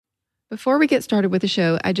Before we get started with the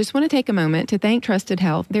show, I just want to take a moment to thank Trusted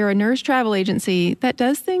Health. They're a nurse travel agency that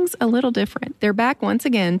does things a little different. They're back once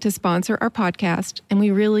again to sponsor our podcast, and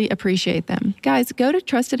we really appreciate them. Guys, go to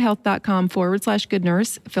trustedhealth.com/good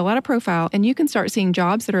nurse, fill out a profile, and you can start seeing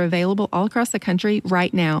jobs that are available all across the country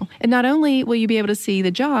right now. And not only will you be able to see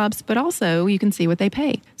the jobs, but also you can see what they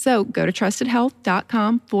pay. So go to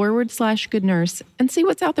trustedhealth.com/good nurse and see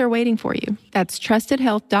what's out there waiting for you. That's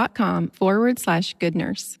trustedhealth.com/good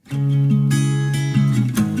nurse.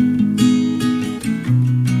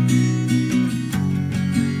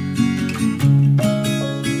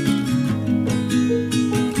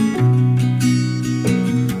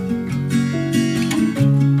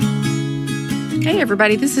 Hey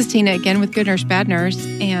everybody, this is Tina again with Good Nurse, Bad Nurse.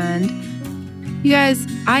 And you guys,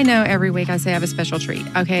 I know every week I say I have a special treat.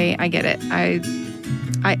 Okay, I get it. I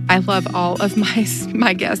love all of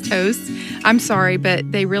my guest hosts. I'm sorry,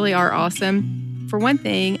 but they really are awesome. For one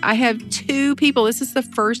thing, I have two people. This is the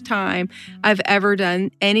first time I've ever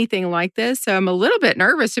done anything like this. So I'm a little bit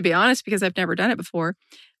nervous, to be honest, because I've never done it before.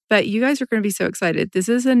 But you guys are going to be so excited. This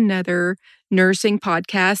is another nursing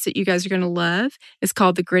podcast that you guys are going to love. It's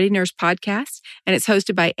called the Gritty Nurse Podcast, and it's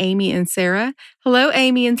hosted by Amy and Sarah. Hello,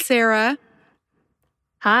 Amy and Sarah.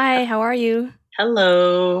 Hi, how are you?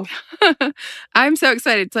 Hello. I'm so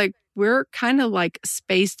excited. It's like we're kind of like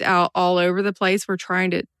spaced out all over the place. We're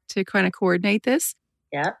trying to kind of coordinate this.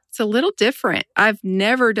 Yeah. It's a little different. I've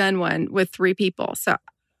never done one with three people. So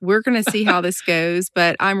we're going to see how this goes,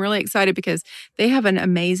 but I'm really excited because they have an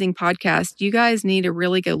amazing podcast. You guys need to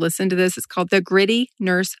really go listen to this. It's called the Gritty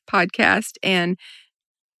Nurse Podcast, and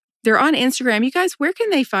they're on Instagram. You guys, where can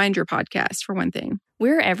they find your podcast, for one thing?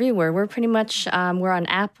 We're everywhere. We're pretty much, we're on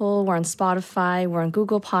Apple, we're on Spotify, we're on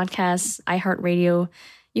Google Podcasts, iHeartRadio.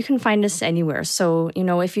 You can find us anywhere. So,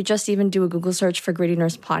 if you just even do a Google search for Gritty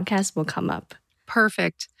Nurse Podcast, we'll come up.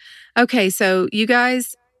 Perfect. Okay, so you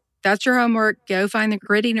guys, that's your homework. Go find the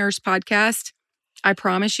Gritty Nurse Podcast. I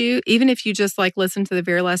promise you, even if you just listen to the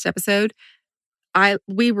very last episode,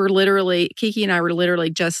 Kiki and I were literally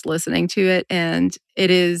just listening to it, and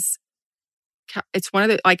it's one of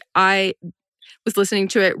the, I was listening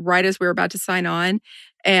to it right as we were about to sign on,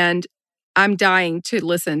 and I'm dying to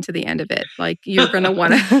listen to the end of it. You're going to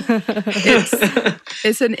want to.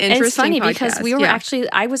 It's an interesting. It's funny podcast. Because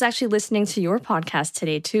I was actually listening to your podcast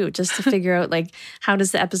today too, just to figure out how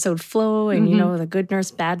does the episode flow, and the good nurse,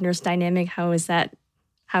 bad nurse dynamic. How is that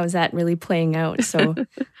really playing out? So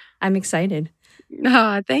I'm excited.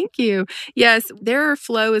 Thank you. Yes, their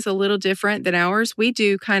flow is a little different than ours. We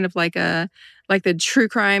do kind of like the true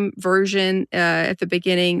crime version at the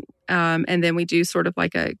beginning, and then we do sort of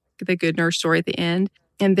the good nurse story at the end.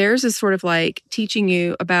 And theirs is sort of teaching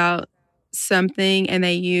you about something, and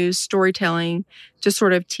they use storytelling to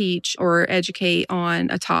sort of teach or educate on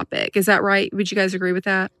a topic. Is that right? Would you guys agree with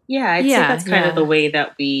that? Yeah, I'd say that's kind of the way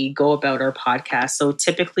that we go about our podcast. So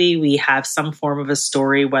typically we have some form of a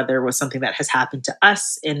story, whether it was something that has happened to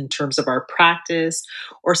us in terms of our practice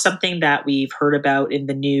or something that we've heard about in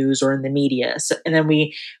the news or in the media. So, and then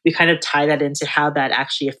we kind of tie that into how that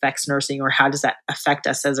actually affects nursing, or how does that affect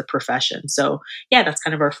us as a profession. So yeah, that's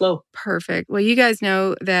kind of our flow. Perfect. Well, you guys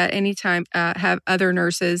know that anytime I have other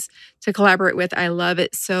nurses to collaborate with, I love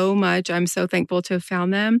it so much. I'm so thankful to have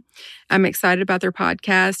found them. I'm excited about their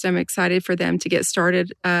podcast. I'm excited for them to get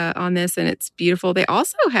started on this, and it's beautiful. They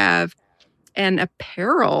also have an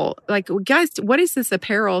apparel. Guys, what is this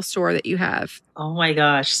apparel store that you have? Oh my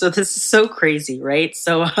gosh. So this is so crazy, right?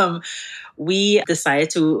 So we decided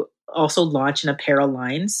to also launch an apparel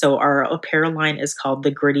line. So our apparel line is called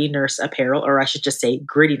the Gritty Nurse Apparel, or I should just say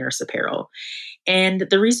Gritty Nurse Apparel. And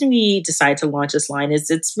the reason we decided to launch this line is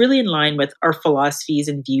it's really in line with our philosophies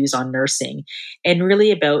and views on nursing, and really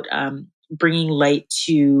about bringing light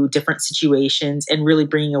to different situations and really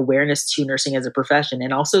bringing awareness to nursing as a profession,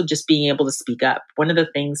 and also just being able to speak up. One of the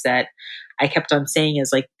things that I kept on saying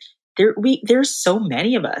is there's so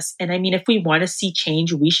many of us. And I mean, if we want to see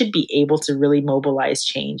change, we should be able to really mobilize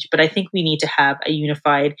change. But I think we need to have a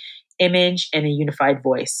unified image and a unified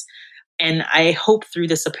voice. And I hope through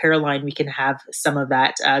this apparel line, we can have some of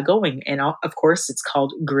that going. And of course, it's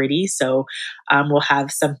called Gritty. So we'll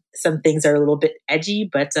have some things that are a little bit edgy.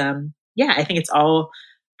 But yeah, I think it's all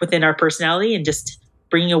within our personality and just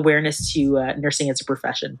bringing awareness to nursing as a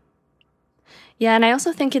profession. Yeah, and I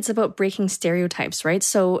also think it's about breaking stereotypes, right?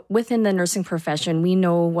 So within the nursing profession, we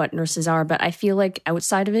know what nurses are, but I feel like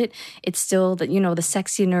outside of it, it's still the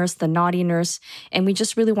sexy nurse, the naughty nurse, and we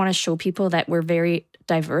just really want to show people that we're very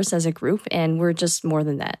diverse as a group, and we're just more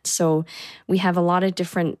than that. So we have a lot of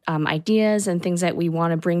different ideas and things that we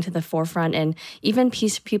want to bring to the forefront, and even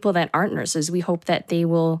people that aren't nurses, we hope that they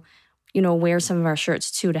will wear some of our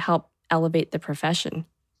shirts too to help elevate the profession.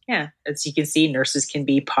 Yeah, as you can see, nurses can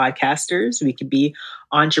be podcasters, we can be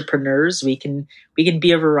entrepreneurs, we can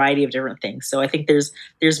be a variety of different things. So I think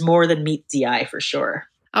there's more than meets the eye for sure.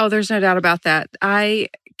 Oh, there's no doubt about that. I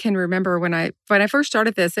can remember when I first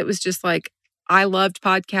started this, it was just like I loved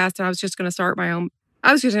podcasts and I was just going to start my own.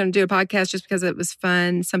 I was just going to do a podcast just because it was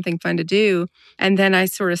fun, something fun to do. And then I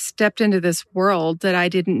sort of stepped into this world that I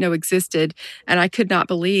didn't know existed. And I could not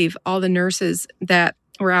believe all the nurses that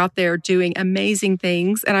were out there doing amazing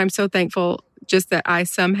things. And I'm so thankful just that I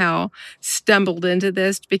somehow stumbled into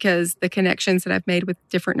this, because the connections that I've made with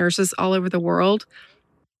different nurses all over the world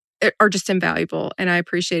are just invaluable. And I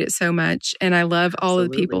appreciate it so much. And I love all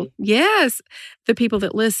of the people. Yes. The people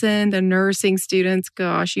that listen, the nursing students.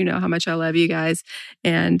 Gosh, you know how much I love you guys.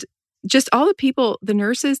 And just all the people, the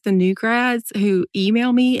nurses, the new grads who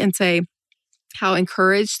email me and say how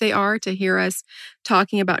encouraged they are to hear us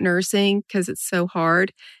talking about nursing, because it's so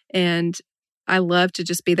hard. And I love to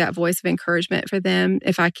just be that voice of encouragement for them,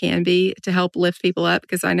 if I can be, to help lift people up,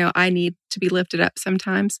 because I know I need to be lifted up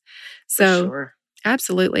sometimes. So, for sure.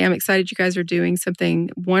 Absolutely. I'm excited you guys are doing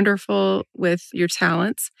something wonderful with your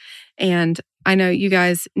talents. And I know you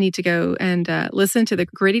guys need to go and listen to the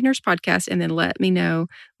Gritty Nurse podcast and then let me know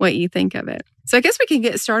what you think of it. So I guess we can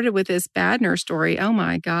get started with this bad nurse story. Oh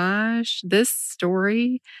my gosh, this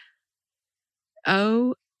story.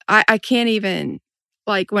 Oh, I can't even,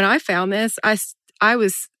 like, when I found this, I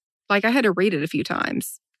was like, I had to read it a few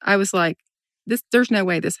times. I was like, there's no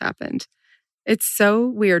way this happened. It's so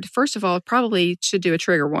weird. First of all, probably should do a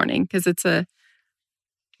trigger warning, because it's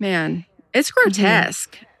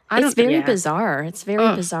grotesque. It's very bizarre. It's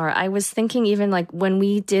very bizarre. I was thinking, even like when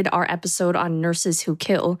we did our episode on Nurses Who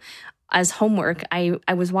Kill, as homework, I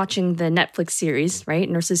was watching the Netflix series, right?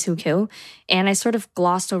 Nurses Who Kill. And I sort of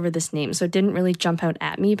glossed over this name, so it didn't really jump out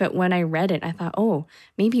at me. But when I read it, I thought, oh,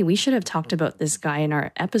 maybe we should have talked about this guy in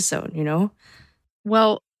our episode,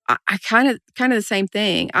 Well, I kind of the same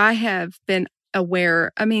thing. I have been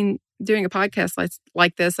aware, I mean, doing a podcast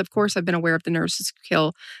like this, of course, I've been aware of the Nurses Who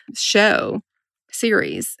Kill show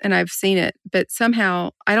series, and I've seen it, but somehow,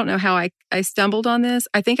 I don't know how I stumbled on this.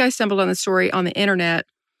 I think I stumbled on the story on the internet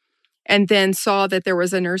and then saw that there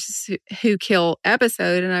was a Nurses Who Kill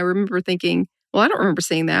episode, and I remember thinking, well, I don't remember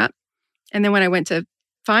seeing that. And then when I went to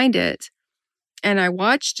find it and I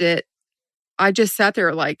watched it, I just sat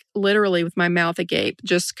there like literally with my mouth agape,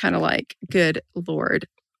 just kind of like, good Lord,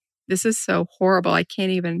 this is so horrible. I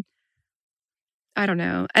can't even, I don't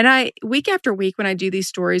know. And week after week, when I do these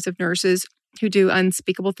stories of nurses who do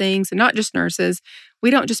unspeakable things, and not just nurses,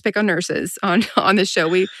 we don't just pick on nurses on this show.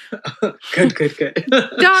 We good.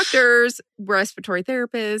 Doctors, respiratory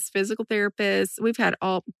therapists, physical therapists. We've had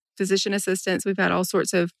all physician assistants. We've had all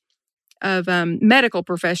sorts of medical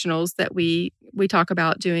professionals that we talk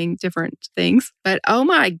about doing different things. But oh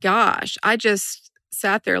my gosh, I just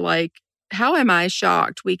sat there like, how am I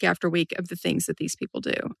shocked week after week of the things that these people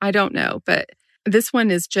do? I don't know. But this one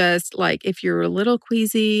is just like, if you're a little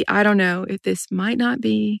queasy, I don't know if this might not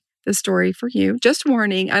be the story for you. Just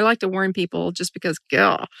warning. I like to warn people just because,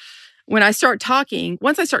 when I start talking,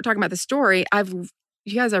 once I start talking about the story,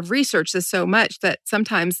 you guys have researched this so much that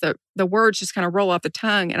sometimes the words just kind of roll off the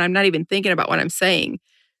tongue and I'm not even thinking about what I'm saying.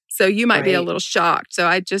 So you might be a little shocked. So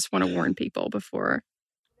I just want to warn people before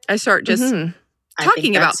I start just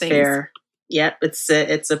talking about things. Fair. Yep.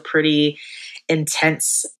 It's a pretty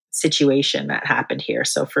intense situation that happened here.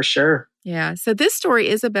 So for sure. Yeah. So this story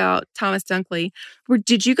is about Thomas Dunkley.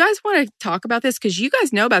 Did you guys want to talk about this? Because you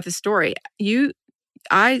guys know about this story.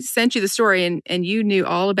 I sent you the story and you knew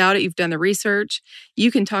all about it. You've done the research.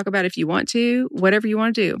 You can talk about it if you want to, whatever you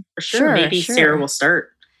want to do. For sure. Maybe Sarah will start.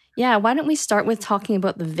 Yeah, why don't we start with talking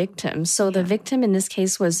about the victim? So the victim in this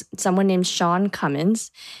case was someone named Sean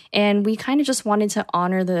Cummins. And we kind of just wanted to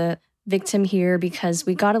honor the victim here because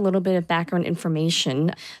we got a little bit of background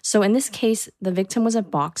information. So in this case, the victim was a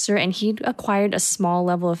boxer and he'd acquired a small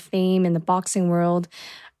level of fame in the boxing world,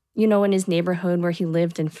 in his neighborhood where he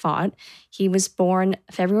lived and fought. He was born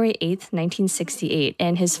February 8th, 1968,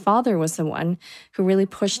 and his father was the one who really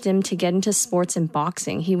pushed him to get into sports and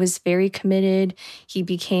boxing. He was very committed. He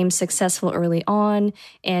became successful early on,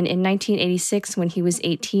 and in 1986, when he was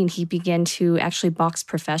 18, he began to actually box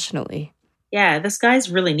professionally. Yeah, this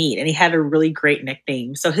guy's really neat, and he had a really great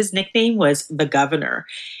nickname. So his nickname was the Governor,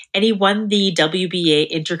 and he won the WBA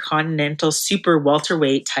Intercontinental Super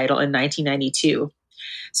Welterweight title in 1992.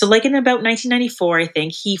 So like in about 1994, I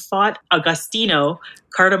think, he fought Agostino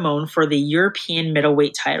Cardamone for the European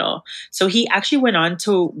middleweight title. So he actually went on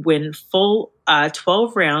to win full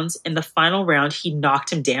 12 rounds. In the final round, he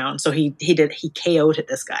knocked him down. So he KO'd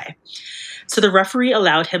this guy. So the referee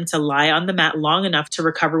allowed him to lie on the mat long enough to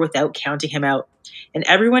recover without counting him out. And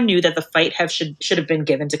everyone knew that the fight should have been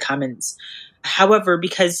given to Cummins. However,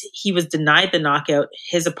 because he was denied the knockout,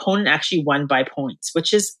 his opponent actually won by points,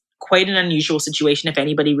 which is quite an unusual situation if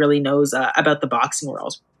anybody really knows about the boxing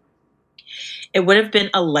world. It would have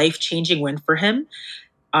been a life-changing win for him,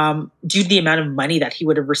 due to the amount of money that he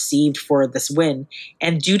would have received for this win,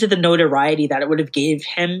 and due to the notoriety that it would have gave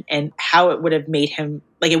him and how it would have made him,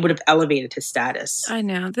 like, it would have elevated his status. I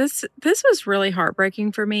know. This was really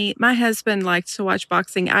heartbreaking for me. My husband likes to watch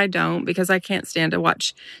boxing. I don't, because I can't stand to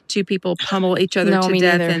watch two people pummel each other to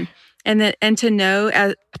death. Neither. And to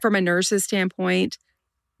know, from a nurse's standpoint,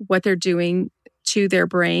 what they're doing to their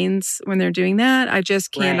brains when they're doing that, I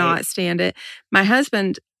just cannot stand it. My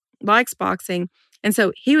husband likes boxing. And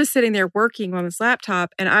so he was sitting there working on his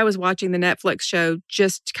laptop, and I was watching the Netflix show,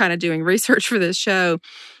 just kind of doing research for this show.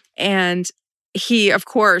 And he, of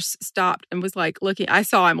course, stopped and was like looking. I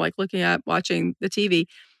saw him like looking up, watching the TV.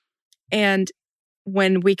 And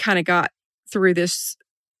when we kind of got through this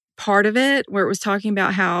part of it, where it was talking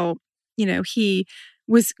about how, he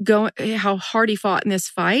was how hard he fought in this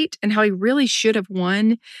fight and how he really should have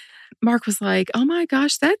won, Mark was like, "Oh my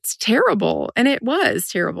gosh, that's terrible." And it was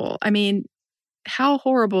terrible. I mean, how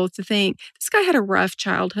horrible to think this guy had a rough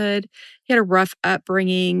childhood. He had a rough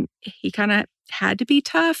upbringing. He kind of had to be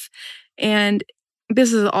tough, and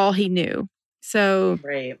this is all he knew. So,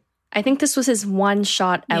 I think this was his one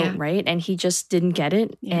shot out, right? And he just didn't get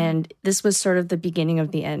it. Yeah. And this was sort of the beginning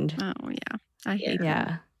of the end. Oh, yeah. I hate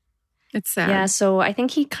that. It's sad. Yeah, so I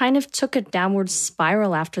think he kind of took a downward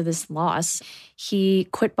spiral after this loss. He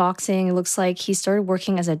quit boxing. It looks like he started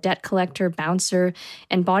working as a debt collector, bouncer,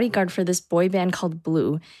 and bodyguard for this boy band called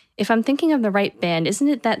Blue. If I'm thinking of the right band, isn't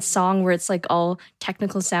it that song where it's like all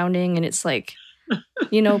technical sounding and it's like,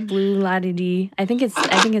 Blue La-Di-Di? I think it's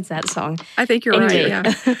that song. I think you're right,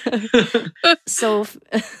 yeah. So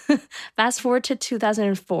fast forward to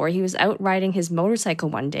 2004, he was out riding his motorcycle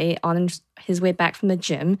one day on his way back from the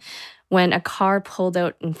gym when a car pulled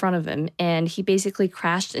out in front of him, and he basically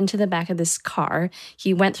crashed into the back of this car.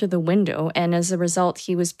 He went through the window, and as a result,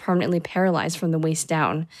 he was permanently paralyzed from the waist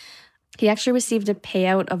down. He actually received a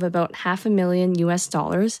payout of about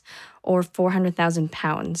 $500,000 or 400,000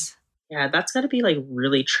 pounds. Yeah, that's got to be like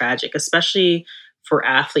really tragic, especially for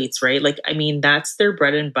athletes, right? Like, I mean, that's their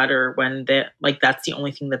bread and butter when that's the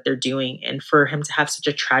only thing that they're doing. And for him to have such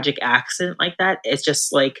a tragic accident like that, it's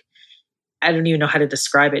just like, I don't even know how to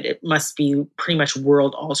describe it. It must be pretty much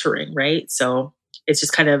world altering, right? So it's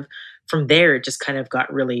just kind of, from there, it just kind of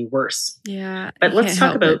got really worse. Yeah. But let's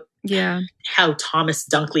talk about Yeah. how Thomas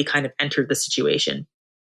Dunkley kind of entered the situation.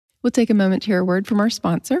 We'll take a moment to hear a word from our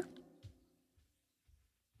sponsor.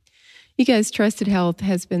 You guys, Trusted Health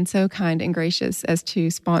has been so kind and gracious as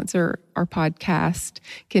to sponsor our podcast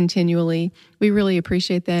continually. We really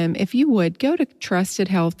appreciate them. If you would, go to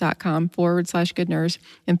trustedhealth.com/good nurse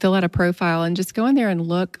and fill out a profile and just go in there and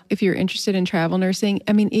look if you're interested in travel nursing.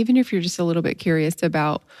 I mean, even if you're just a little bit curious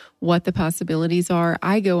about what the possibilities are,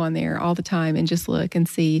 I go on there all the time and just look and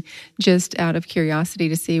see, just out of curiosity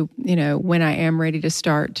to see, when I am ready to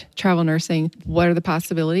start travel nursing, what are the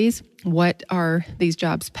possibilities? What are these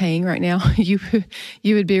jobs paying right now? You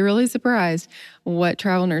would be really surprised what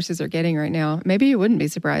travel nurses are getting right now. Maybe you wouldn't be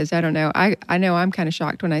surprised. I don't know. I know I'm kind of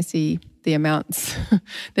shocked when I see the amounts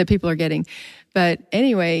that people are getting. But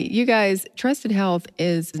anyway, you guys, Trusted Health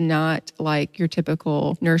is not like your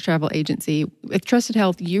typical nurse travel agency. With Trusted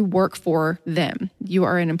Health, you work for them. You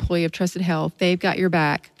are an employee of Trusted Health. They've got your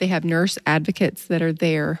back. They have nurse advocates that are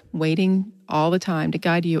there waiting all the time to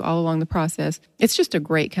guide you all along the process. It's just a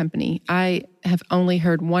great company. I have only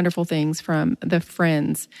heard wonderful things from the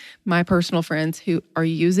friends, my personal friends who are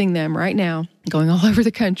using them right now, going all over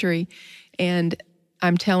the country. And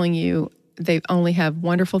I'm telling you, they only have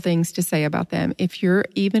wonderful things to say about them. If you're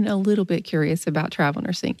even a little bit curious about travel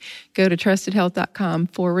nursing, go to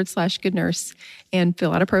trustedhealth.com/good nurse and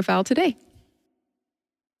fill out a profile today.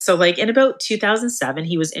 So in about 2007,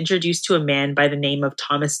 he was introduced to a man by the name of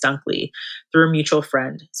Thomas Dunkley through a mutual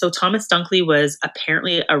friend. So Thomas Dunkley was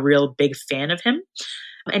apparently a real big fan of him.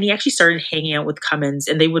 And he actually started hanging out with Cummins,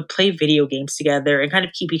 and they would play video games together and kind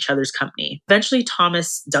of keep each other's company. Eventually,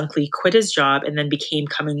 Thomas Dunkley quit his job and then became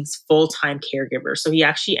Cummins' full-time caregiver. So he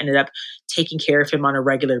actually ended up taking care of him on a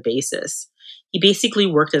regular basis. He basically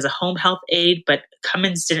worked as a home health aide, but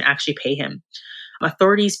Cummins didn't actually pay him.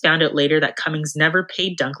 Authorities found out later that Cummings never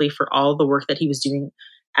paid Dunkley for all the work that he was doing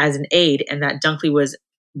as an aide, and that Dunkley was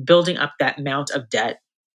building up that amount of debt.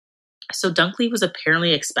 So Dunkley was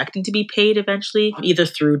apparently expecting to be paid eventually, either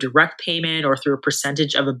through direct payment or through a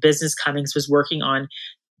percentage of a business Cummings was working on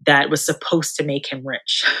that was supposed to make him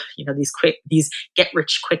rich. These get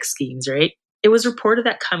rich quick schemes, right? It was reported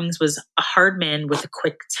that Cummings was a hard man with a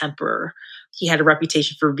quick temper. He had a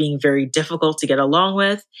reputation for being very difficult to get along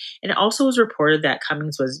with. And it also was reported that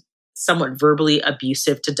Cummings was somewhat verbally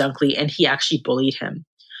abusive to Dunkley, and he actually bullied him.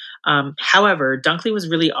 However, Dunkley was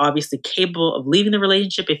really obviously capable of leaving the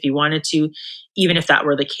relationship if he wanted to, even if that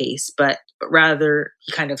were the case. But rather,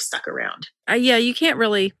 he kind of stuck around. Yeah, you can't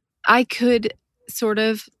really. I could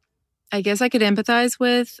I guess I could empathize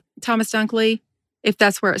with Thomas Dunkley if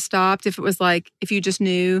that's where it stopped. If it was like, if you just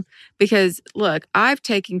knew, because look, I've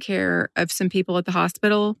taken care of some people at the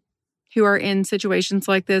hospital who are in situations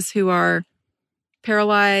like this, who are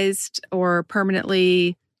paralyzed or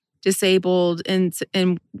permanently disabled in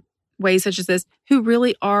ways such as this, who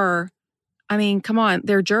really are, I mean, come on,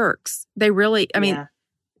 they're jerks. They really, I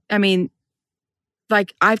mean,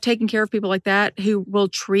 like I've taken care of people like that who will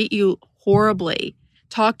treat you horribly,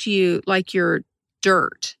 talk to you like you're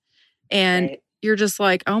dirt. And you're just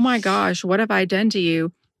like, oh my gosh, what have I done to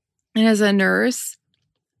you? And as a nurse,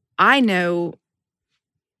 I know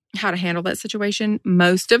how to handle that situation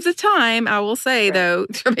most of the time. I will say, though,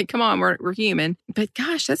 I mean, come on, we're human. But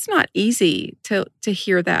gosh, that's not easy to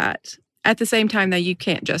hear that. At the same time, though, you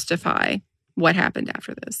can't justify what happened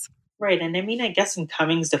after this. Right. And I mean, I guess in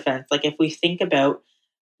Cummings' defense, like if we think about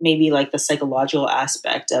maybe like the psychological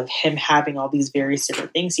aspect of him having all these various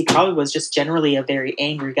different things, he probably was just generally a very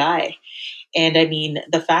angry guy. And I mean,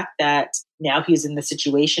 the fact that now he's in the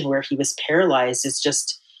situation where he was paralyzed is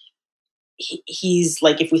just, he's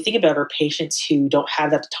like, if we think about our patients who don't have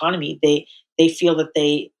that autonomy, they feel that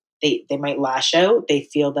they might lash out. They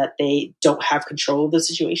feel that they don't have control of the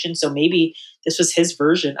situation. So maybe this was his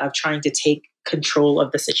version of trying to take control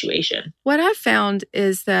of the situation. What I've found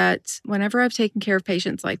is that whenever I've taken care of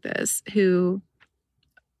patients like this who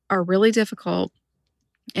are really difficult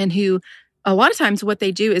and who a lot of times what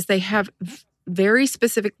they do is they have very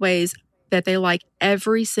specific ways that they like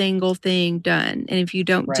every single thing done. And if you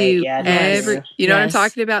don't do every, you know what I'm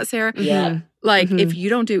talking about, Sarah? Yeah. Like if you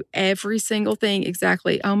don't do every single thing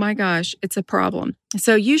exactly, oh my gosh, it's a problem.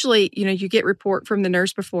 So usually, you get report from the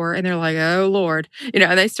nurse before and they're like, oh Lord,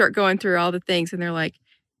 and they start going through all the things and they're like,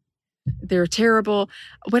 they're terrible.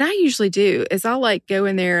 What I usually do is I'll like go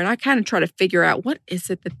in there and I kind of try to figure out what is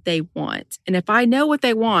it that they want. And if I know what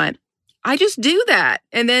they want, I just do that.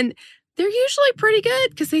 And then they're usually pretty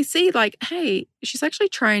good because they see like, hey, she's actually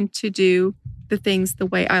trying to do the things the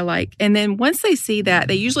way I like. And then once they see that,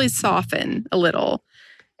 they usually soften a little.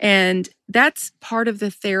 And that's part of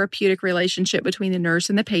the therapeutic relationship between the nurse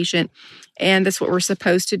and the patient. And that's what we're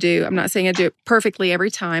supposed to do. I'm not saying I do it perfectly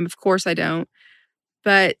every time. Of course I don't.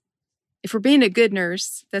 But if we're being a good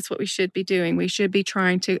nurse, that's what we should be doing. We should be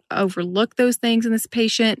trying to overlook those things in this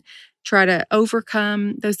patient, try to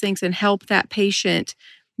overcome those things and help that patient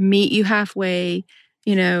meet you halfway,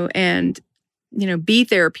 and, be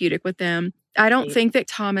therapeutic with them. I don't think that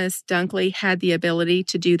Thomas Dunkley had the ability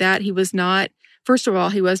to do that. He was not, first of all,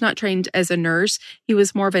 he was not trained as a nurse. He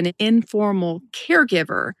was more of an informal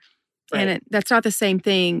caregiver. Right. And that's not the same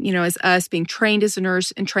thing, as us being trained as a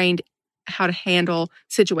nurse and trained how to handle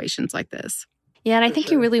situations like this. Yeah, and I think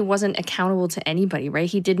he really wasn't accountable to anybody, right?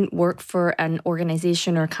 He didn't work for an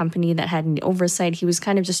organization or a company that had any oversight. He was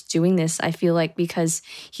kind of just doing this, I feel like, because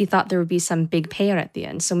he thought there would be some big payout at the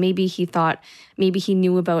end. So maybe he thought, maybe he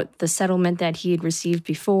knew about the settlement that he had received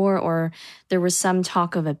before, or there was some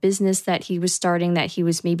talk of a business that he was starting that he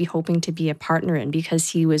was maybe hoping to be a partner in because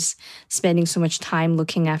he was spending so much time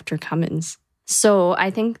looking after Cummins. So I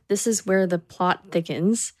think this is where the plot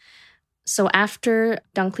thickens. So after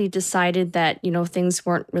Dunkley decided that, things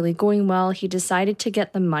weren't really going well, he decided to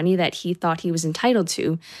get the money that he thought he was entitled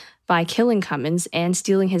to by killing Cummins and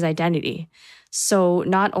stealing his identity. So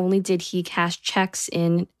not only did he cash checks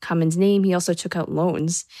in Cummins' name, he also took out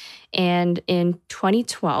loans. And in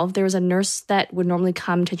 2012, there was a nurse that would normally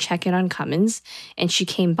come to check in on Cummins, and she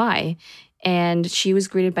came by. And she was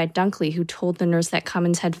greeted by Dunkley, who told the nurse that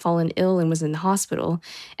Cummins had fallen ill and was in the hospital.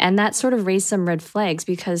 And that sort of raised some red flags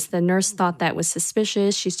because the nurse thought that was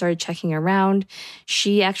suspicious. She started checking around.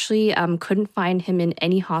 She actually couldn't find him in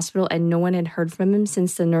any hospital, and no one had heard from him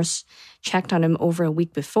since the nurse checked on him over a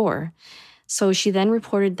week before. So she then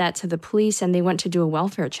reported that to the police, and they went to do a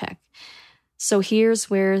welfare check. So here's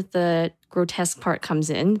where the grotesque part comes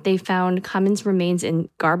in. They found Cummins' remains in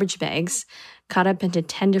garbage bags, cut up into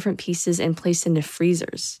 10 different pieces and placed into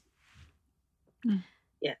freezers.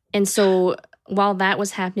 Yeah. And so while that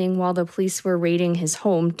was happening, while the police were raiding his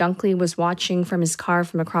home, Dunkley was watching from his car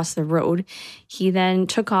from across the road. He then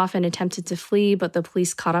took off and attempted to flee, but the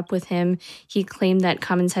police caught up with him. He claimed that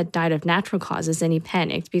Cummins had died of natural causes, and he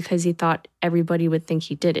panicked because he thought everybody would think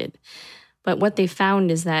he did it. But what they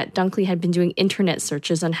found is that Dunkley had been doing internet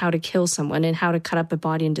searches on how to kill someone and how to cut up a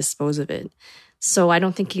body and dispose of it. So I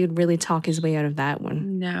don't think he would really talk his way out of that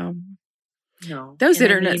one. No. Those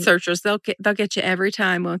internet searchers, they'll get you every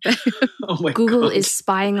time, won't they? Oh my Google God. is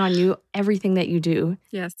spying on you, everything that you do.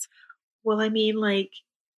 Yes. Well, I mean, like,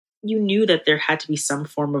 you knew that there had to be some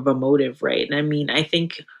form of a motive, right? And I mean, I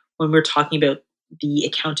think when we're talking about the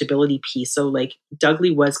accountability piece, so like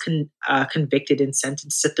Dudley was convicted and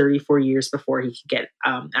sentenced to 34 years before he could get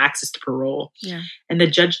access to parole. Yeah. And the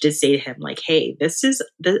judge did say to him, like, hey, this is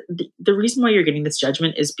the reason why you're getting this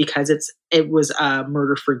judgment is because it was a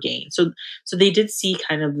murder for gain. So they did see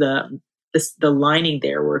kind of the lining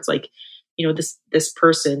there where it's like, you know, this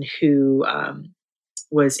person who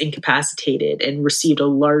was incapacitated and received a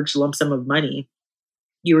large lump sum of money,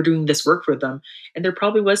 you were doing this work for them, and there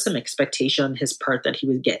probably was some expectation on his part that he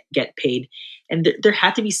would get paid, and there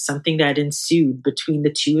had to be something that ensued between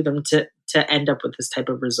the two of them to end up with this type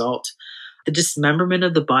of result. The dismemberment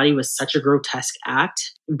of the body was such a grotesque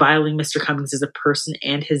act, violating Mr. Cummins as a person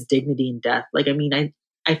and his dignity in death. Like, I mean,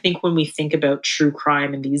 I think when we think about true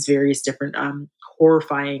crime and these various different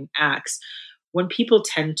horrifying acts, when people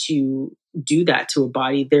tend to do that to a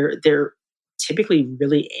body, they're typically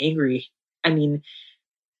really angry. I mean,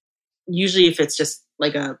 usually if it's just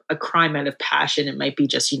like a crime out of passion, it might be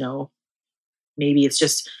just, you know, maybe it's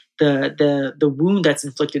just the wound that's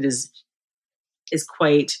inflicted is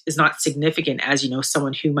not significant as, you know,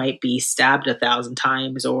 someone who might be stabbed 1,000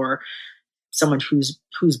 times or someone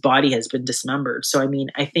whose body has been dismembered. So, I mean,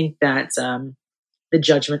 I think that the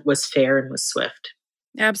judgment was fair and was swift.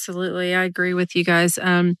 Absolutely. I agree with you guys.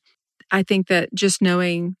 I think that just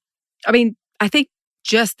knowing, I think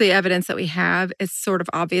just the evidence that we have, it's sort of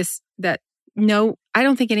obvious that no, I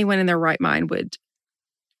don't think anyone in their right mind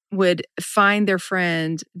would find their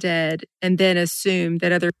friend dead and then assume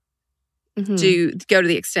that others do go to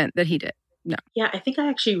the extent that he did. No. Yeah, I think I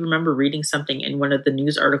actually remember reading something in one of the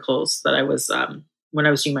news articles that I was when I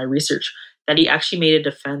was doing my research, that he actually made a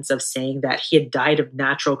defense of saying that he had died of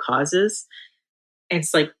natural causes. And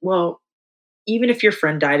it's like, well, even if your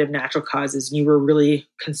friend died of natural causes and you were really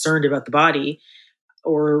concerned about the body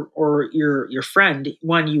or your friend,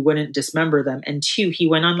 one, you wouldn't dismember them. And two, he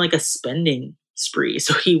went on like a spending spree.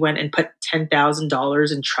 So he went and put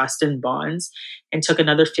 $10,000 in trust and bonds and took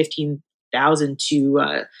another $15,000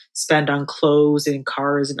 to spend on clothes and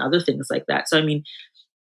cars and other things like that. So, I mean,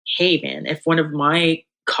 hey, man, if one of my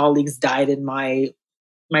colleagues died in my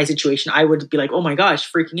situation, I would be like, oh my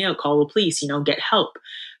gosh, freaking out, call the police, you know, get help.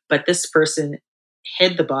 But this person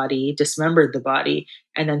hid the body, dismembered the body,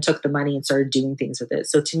 and then took the money and started doing things with it.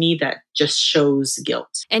 So to me, that just shows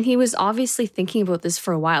guilt. And he was obviously thinking about this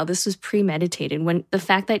for a while. This was premeditated. When the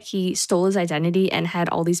fact that he stole his identity and had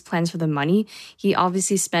all these plans for the money, he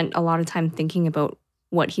obviously spent a lot of time thinking about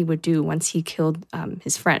what he would do once he killed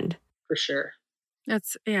his friend. For sure. I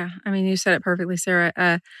mean, you said it perfectly,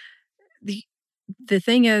 Sarah. The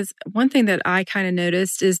thing is, one thing that I kind of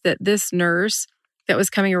noticed is that this nurse that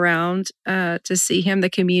was coming around to see him, the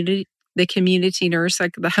community nurse,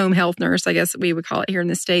 like the home health nurse, I guess we would call it here in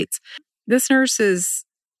the States. This nurse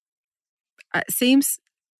seems,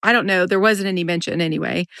 I don't know, there wasn't any mention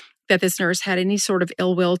anyway that this nurse had any sort of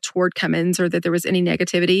ill will toward Cummins or that there was any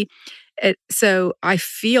negativity. So I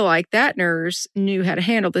feel like that nurse knew how to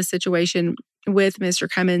handle this situation with Mr.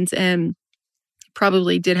 Cummins and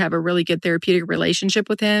probably did have a really good therapeutic relationship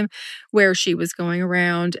with him, where she was going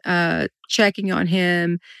around checking on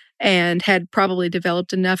him and had probably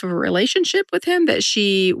developed enough of a relationship with him that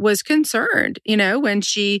she was concerned, you know, when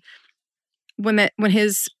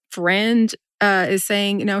his friend is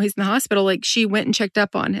saying, you know, he's in the hospital, like she went and checked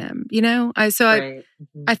up on him, you know. I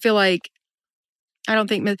feel like, I don't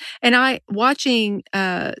think, and I watching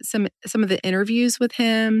some of the interviews with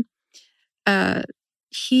him,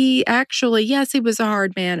 he actually, yes, he was a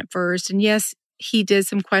hard man at first. And yes, he did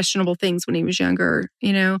some questionable things when he was younger,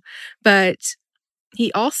 you know, but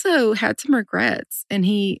he also had some regrets and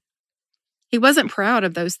he wasn't proud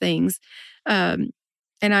of those things. And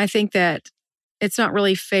I think that it's not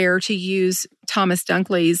really fair to use Thomas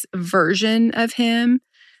Dunkley's version of him,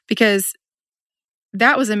 because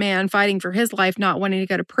that was a man fighting for his life, not wanting to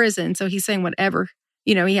go to prison. So he's saying whatever,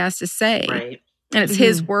 you know, he has to say. Right. And it's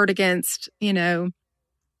his word against,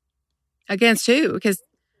 against who? Because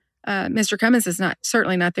Mr. Cummins is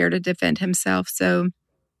certainly not there to defend himself. So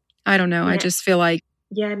I don't know. Yeah. I just feel like.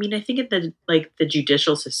 Yeah, I mean, I think in the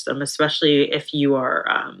judicial system, especially if you are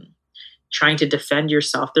trying to defend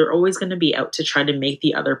yourself, they're always going to be out to try to make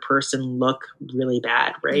the other person look really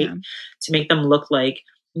bad, right? Yeah. To make them look like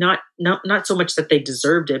not so much that they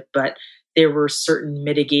deserved it, but there were certain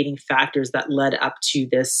mitigating factors that led up to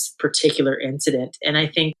this particular incident. And I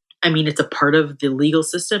think, it's a part of the legal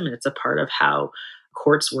system and it's a part of how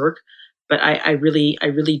courts work. But I really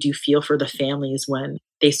do feel for the families when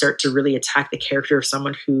they start to really attack the character of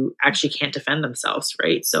someone who actually can't defend themselves,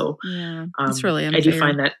 right? So yeah, it's really unfair. I do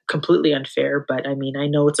find that completely unfair, but I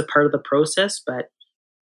know it's a part of the process, but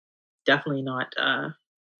definitely not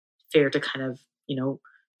fair to kind of,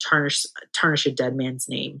 tarnish a dead man's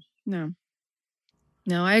name. No,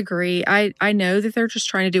 I agree. I know that they're just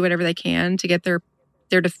trying to do whatever they can to get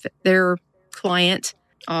their client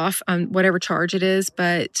off on whatever charge it is,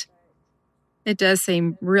 but it does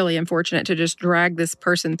seem really unfortunate to just drag this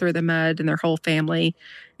person through the mud and their whole family,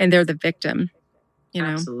 and they're the victim,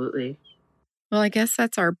 Absolutely. Well, I guess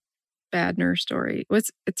that's our bad nurse story.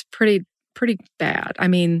 It's pretty bad.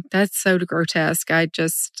 That's so grotesque. I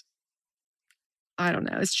don't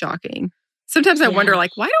know. It's shocking. Sometimes I wonder, why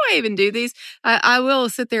do I even do these? I will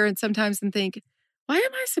sit there and sometimes think, why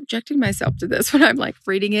am I subjecting myself to this when I'm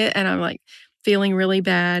reading it and I'm feeling really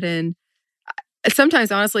bad and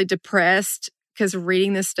sometimes honestly depressed because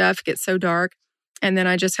reading this stuff gets so dark. And then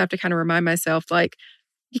I just have to kind of remind myself,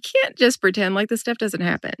 you can't just pretend like this stuff doesn't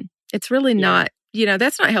happen. It's really not,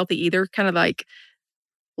 that's not healthy either. Kind of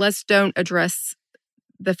let's don't address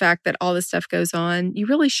the fact that all this stuff goes on. You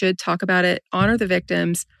really should talk about it, honor the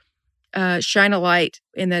victims, shine a light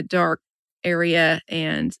in that dark area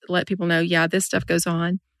and let people know, this stuff goes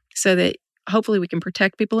on so that hopefully we can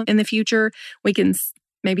protect people in the future. We can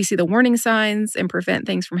maybe see the warning signs and prevent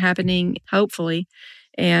things from happening, hopefully.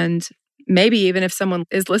 And maybe even if someone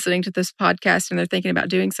is listening to this podcast and they're thinking about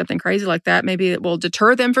doing something crazy like that, maybe it will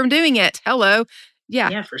deter them from doing it. Hello. Yeah.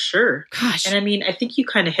 Yeah, for sure. Gosh. And I think you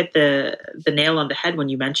kind of hit the nail on the head when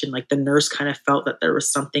you mentioned the nurse kind of felt that there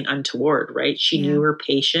was something untoward, right? She knew her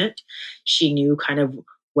patient. She knew kind of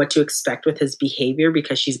what to expect with his behavior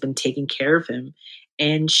because she's been taking care of him.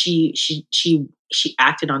 And she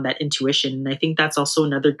acted on that intuition. And I think that's also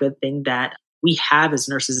another good thing that we have as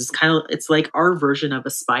nurses. It's like our version of a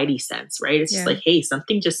spidey sense, right? It's just hey,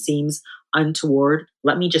 something just seems untoward.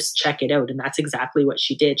 Let me just check it out. And that's exactly what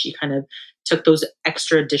she did. She kind of took those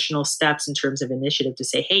extra additional steps in terms of initiative to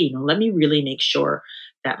say, hey, let me really make sure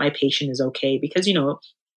that my patient is okay. Because,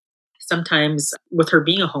 sometimes with her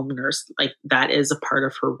being a home nurse, that is a part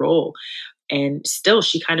of her role. And still,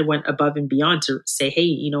 she kind of went above and beyond to say, hey,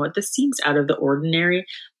 you know what, this seems out of the ordinary.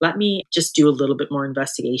 Let me just do a little bit more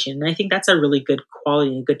investigation. And I think that's a really good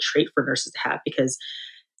quality and a good trait for nurses to have, because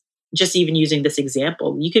just even using this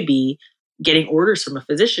example, you could be getting orders from a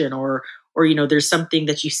physician or there's something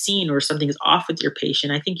that you've seen or something is off with your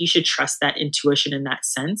patient. I think you should trust that intuition in that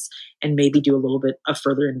sense and maybe do a little bit of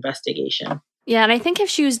further investigation. Yeah, and I think if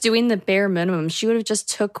she was doing the bare minimum, she would have just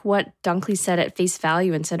took what Dunkley said at face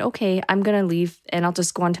value and said, okay, I'm going to leave and I'll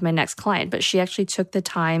just go on to my next client. But she actually took the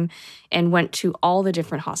time and went to all the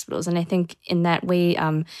different hospitals. And I think in that way,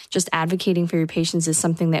 just advocating for your patients is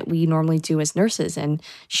something that we normally do as nurses. And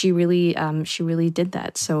she really did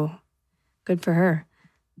that. So good for her.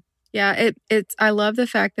 Yeah, I love the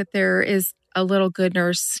fact that there is a little good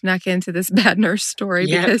nurse snuck into this bad nurse story.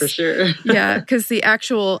 Yeah, because, for sure. Yeah, because the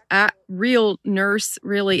actual real nurse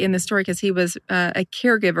really in the story, because he was a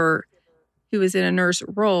caregiver who was in a nurse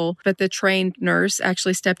role, but the trained nurse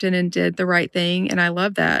actually stepped in and did the right thing. And I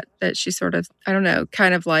love that she sort of, I don't know,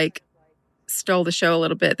 kind of stole the show a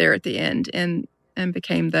little bit there at the end and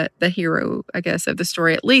became the hero, I guess, of the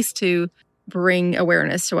story, at least to bring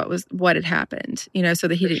awareness to what had happened, so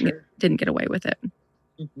that he didn't get away with it.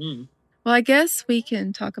 Mm-hmm. Well, I guess we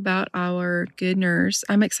can talk about our good nurse.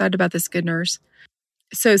 I'm excited about this good nurse.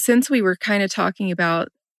 So since we were kind of talking about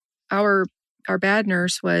our bad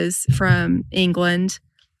nurse was from England,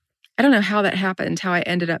 I don't know how that happened, how I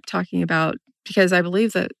ended up talking about, because I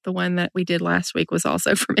believe that the one that we did last week was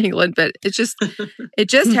also from England, but it just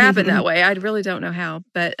happened that way. I really don't know how.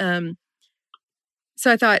 But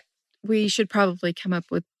so I thought we should probably come up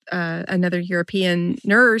with another European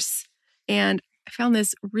nurse. And I found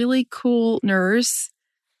this really cool nurse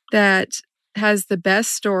that has the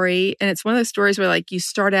best story. And it's one of those stories where you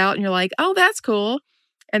start out and you're like, oh, that's cool.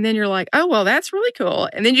 And then you're like, oh, well, that's really cool.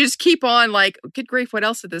 And then you just keep on good grief, what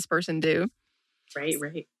else did this person do?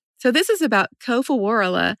 Right. So this is about Kofa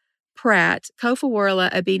Warala Pratt,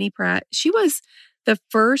 Kofawarla Abini Pratt, she was the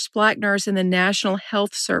first Black nurse in the National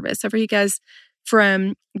Health Service. So for you guys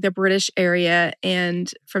from the British area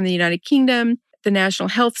and from the United Kingdom, the National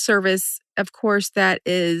Health Service, of course, that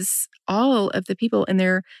is all of the people in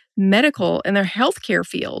their medical and their healthcare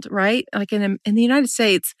field, right? Like in the United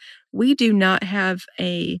States, we do not have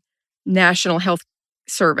a national health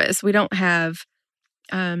service. We don't have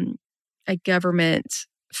a government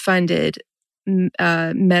funded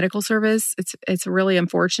medical service. It's really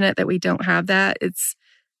unfortunate that we don't have that. It's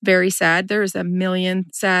very sad. There's a million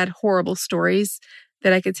sad, horrible stories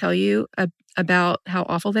that I could tell you about how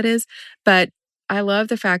awful that is. But I love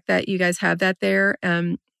the fact that you guys have that there.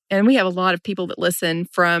 And we have a lot of people that listen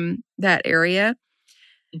from that area.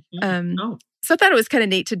 So I thought it was kind of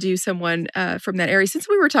neat to do someone from that area, since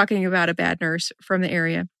we were talking about a bad nurse from the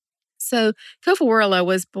area. So Kofawarla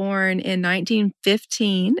was born in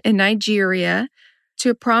 1915 in Nigeria to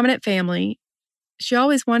a prominent family. She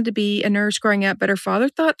always wanted to be a nurse growing up, but her father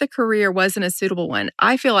thought the career wasn't a suitable one.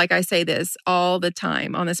 I feel like I say this all the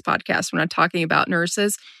time on this podcast when I'm talking about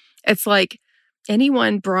nurses. It's like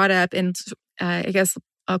anyone brought up in, I guess,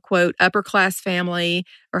 a quote, upper class family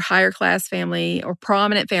or higher class family or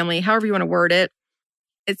prominent family, however you want to word it.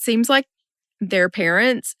 It seems like their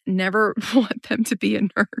parents never want them to be a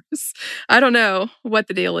nurse. I don't know what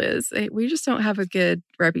the deal is. We just don't have a good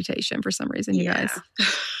reputation for some reason, you guys.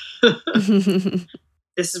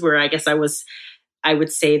 This is where I guess I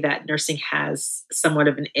would say that nursing has somewhat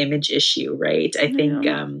of an image issue, right? I think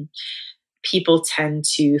people tend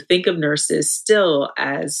to think of nurses still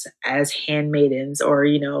as handmaidens, or,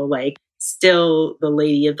 like still the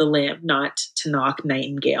lady of the lamp, not to knock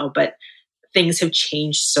Nightingale, but things have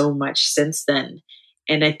changed so much since then.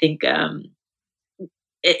 And I think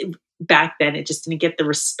back then it just didn't get the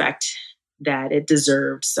respect that it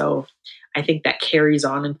deserved. So I think that carries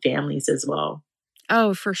on in families as well.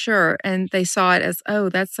 Oh, for sure. And they saw it as, oh,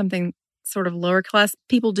 that's something sort of lower class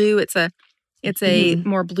people do. It's a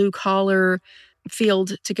more blue collar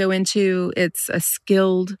field to go into. It's a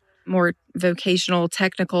skilled, more vocational,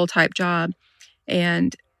 technical type job.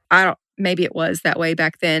 And maybe it was that way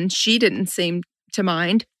back then. She didn't seem to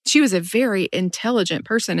mind. She was a very intelligent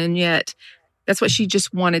person, and yet that's what she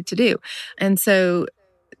just wanted to do. And so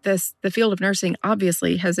the field of nursing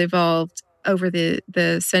obviously has evolved over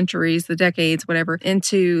the centuries, the decades, whatever,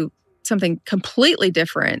 into something completely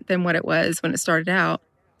different than what it was when it started out.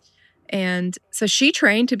 And so she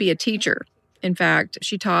trained to be a teacher. In fact,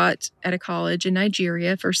 she taught at a college in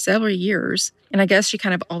Nigeria for several years. And I guess she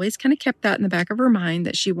always kept that in the back of her mind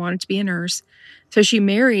that she wanted to be a nurse. So she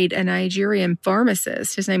married a Nigerian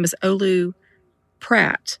pharmacist. His name was Olu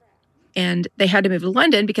Pratt. And they had to move to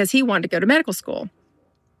London because he wanted to go to medical school.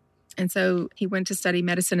 And so he went to study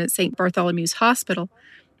medicine at St. Bartholomew's Hospital.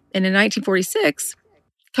 And in 1946,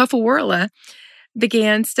 Kofawarla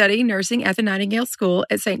began studying nursing at the Nightingale School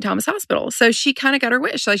at St. Thomas Hospital. So she got her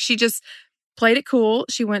wish. Like, she just played it cool.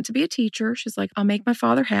 She went to be a teacher. She's like, I'll make my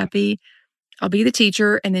father happy. I'll be the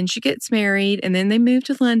teacher. And then she gets married, and then they move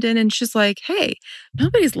to London, and she's like, hey,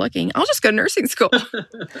 nobody's looking. I'll just go to nursing school.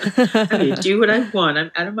 I do what I want.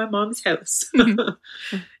 I'm out of my mom's house.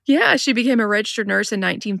 Yeah, she became a registered nurse in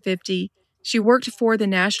 1950. She worked for the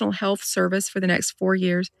National Health Service for the next 4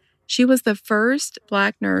 years. She was the first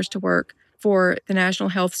Black nurse to work for the National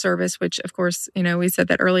Health Service, which, of course, we said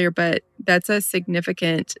that earlier, but that's a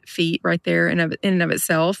significant feat right there in and of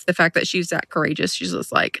itself. The fact that she's that courageous, she's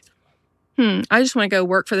just like, I just want to go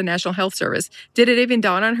work for the National Health Service. Did it even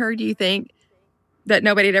dawn on her, do you think, that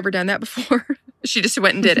nobody had ever done that before? She just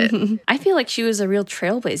went and did it. I feel like she was a real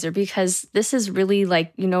trailblazer, because this is really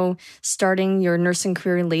like, starting your nursing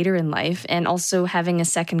career later in life and also having a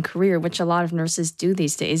second career, which a lot of nurses do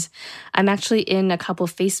these days. I'm actually in a couple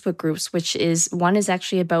of Facebook groups, one is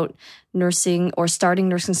actually about nursing or starting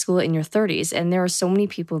nursing school in your 30s. And there are so many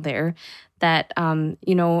people there that,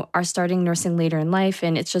 are starting nursing later in life.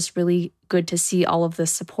 And it's just really good to see all of the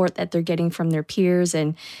support that they're getting from their peers.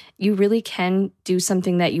 And you really can do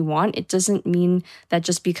something that you want. It doesn't mean that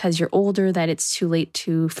just because you're older that it's too late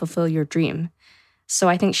to fulfill your dream. So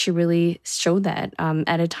I think she really showed that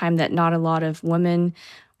at a time that not a lot of women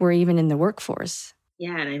were even in the workforce.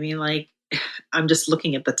 Yeah. And I mean, like, I'm just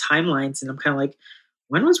looking at the timelines, and I'm kind of like,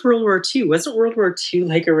 when was World War II? Wasn't World War II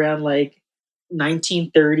like around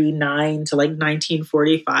 1939 to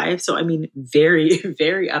 1945? So I mean, very,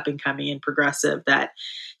 very up and coming and progressive, that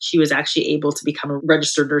she was actually able to become a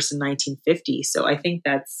registered nurse in 1950. So I think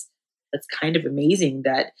that's kind of amazing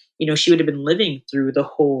that, she would have been living through the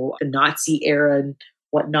Nazi era and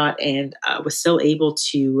whatnot, and was still able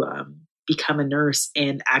to become a nurse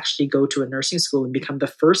and actually go to a nursing school and become the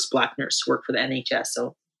first Black nurse to work for the NHS.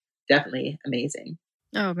 So definitely amazing.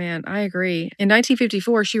 Oh, man, I agree. In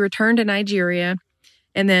 1954, she returned to Nigeria.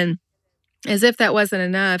 And then, as if that wasn't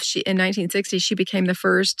enough, in 1960, she became the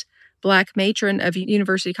first Black matron of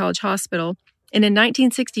University College Hospital. And in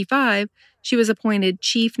 1965, she was appointed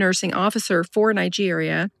chief nursing officer for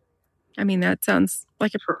Nigeria. I mean, that sounds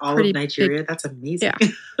like a For all pretty of Nigeria, big, that's amazing.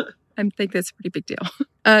 Yeah, I think that's a pretty big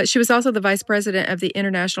deal. She was also the vice president of the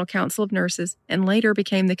International Council of Nurses and later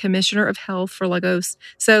became the commissioner of health for Lagos.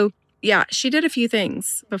 So, yeah, she did a few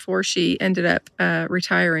things before she ended up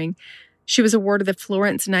retiring. She was awarded the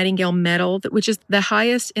Florence Nightingale Medal, which is the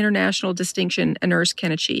highest international distinction a nurse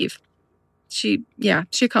can achieve. She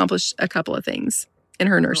accomplished a couple of things in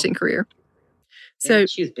her nursing career. So yeah,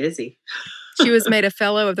 she was busy. She was made a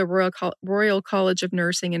fellow of the Royal College of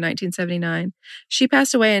Nursing in 1979. She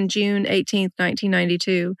passed away on June 18th,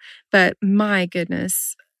 1992. But my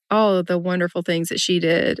goodness, all of the wonderful things that she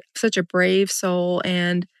did. Such a brave soul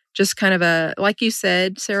and just kind of a, like you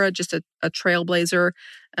said, Sarah, just a trailblazer,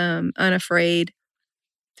 unafraid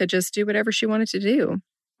to just do whatever she wanted to do.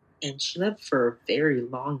 And she lived for a very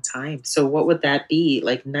long time. So what would that be?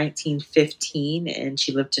 Like 1915 and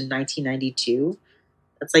she lived to 1992?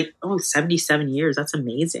 That's like, 77 years. That's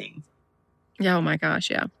amazing. Yeah, oh my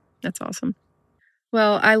gosh, yeah. That's awesome.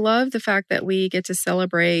 Well, I love the fact that we get to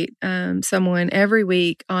celebrate someone every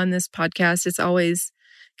week on this podcast. It's always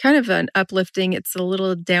kind of an uplifting. It's a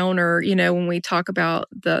little downer, when we talk about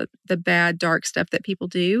the bad, dark stuff that people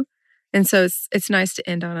do. And so it's nice to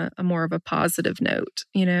end on a more of a positive note,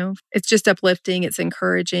 It's just uplifting, it's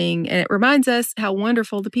encouraging, and it reminds us how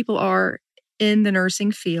wonderful the people are in the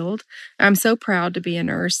nursing field. I'm so proud to be a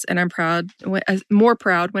nurse, and I'm more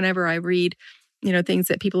proud whenever I read, things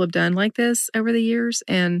that people have done like this over the years.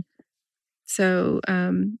 And so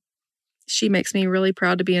she makes me really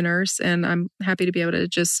proud to be a nurse, and I'm happy to be able to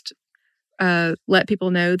just let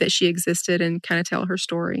people know that she existed and kind of tell her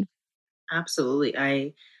story. Absolutely.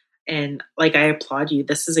 I applaud you.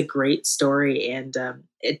 This is a great story, and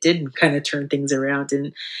it did kind of turn things around.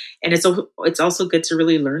 And it's also good to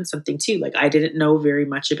really learn something too. Like, I didn't know very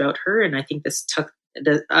much about her, and I think this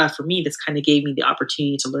for me, this kind of gave me the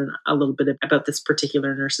opportunity to learn a little bit about this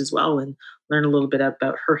particular nurse as well, and learn a little bit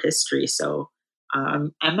about her history. So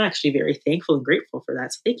I'm actually very thankful and grateful for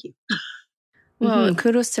that. So thank you. Well,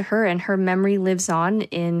 kudos to her, and her memory lives on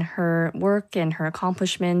in her work and her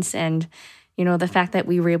accomplishments, and the fact that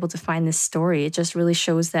we were able to find this story, it just really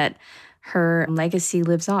shows that her legacy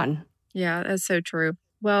lives on. Yeah, that's so true.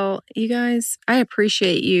 Well, you guys, I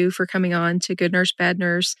appreciate you for coming on to Good Nurse, Bad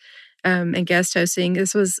Nurse and guest hosting.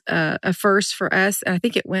 This was a first for us, and I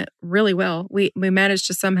think it went really well. We managed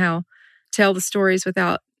to somehow tell the stories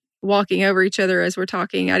without walking over each other as we're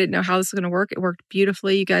talking. I didn't know how this was going to work. It worked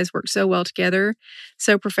beautifully. You guys worked so well together,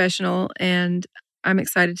 so professional, and I'm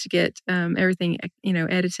excited to get everything,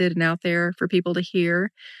 edited and out there for people to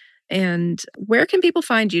hear. And where can people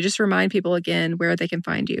find you? Just remind people again where they can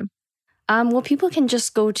find you. Well, people can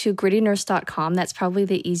just go to grittynurse.com. That's probably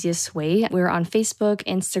the easiest way. We're on Facebook,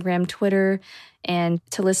 Instagram, Twitter, and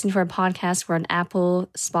to listen to our podcast, we're on Apple,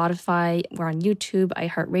 Spotify, we're on YouTube,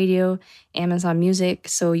 iHeartRadio, Amazon Music.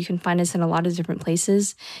 So you can find us in a lot of different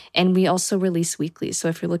places. And we also release weekly. So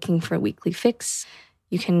if you're looking for a weekly fix,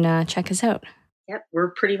 you can check us out. Yep, we're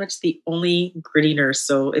pretty much the only Gritty Nurse.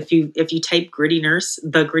 So if you type Gritty Nurse,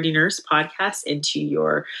 the Gritty Nurse podcast into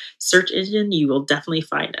your search engine, you will definitely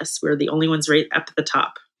find us. We're the only ones right up at the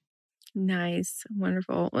top. Nice.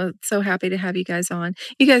 Wonderful. Well, so happy to have you guys on.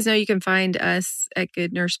 You guys know you can find us at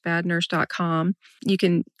goodnursebadnurse.com. You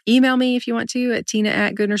can email me if you want to at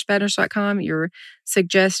tina@goodnursebadnurse.com. Your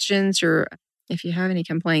suggestions, if you have any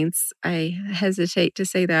complaints. I hesitate to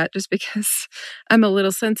say that just because I'm a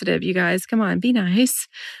little sensitive. You guys, come on, be nice.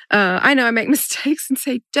 I know I make mistakes and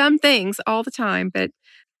say dumb things all the time, but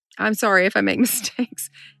I'm sorry if I make mistakes.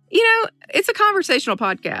 It's a conversational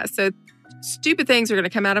podcast, so stupid things are going to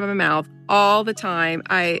come out of my mouth all the time.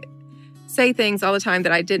 I say things all the time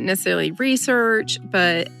that I didn't necessarily research,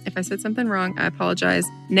 but if I said something wrong, I apologize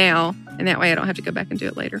now, and that way I don't have to go back and do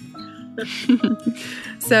it later.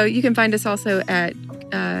 So you can find us also at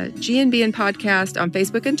GNBN Podcast on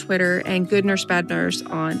Facebook and Twitter, and Good Nurse Bad Nurse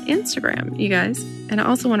on Instagram, you guys. And I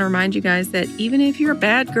also want to remind you guys that even if you're a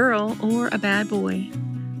bad girl or a bad boy,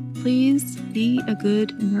 please be a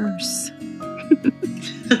good nurse.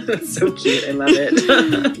 That's so cute. I love it.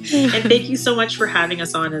 And thank you so much for having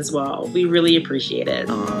us on as well. We really appreciate it.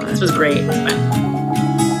 This was great. Bye.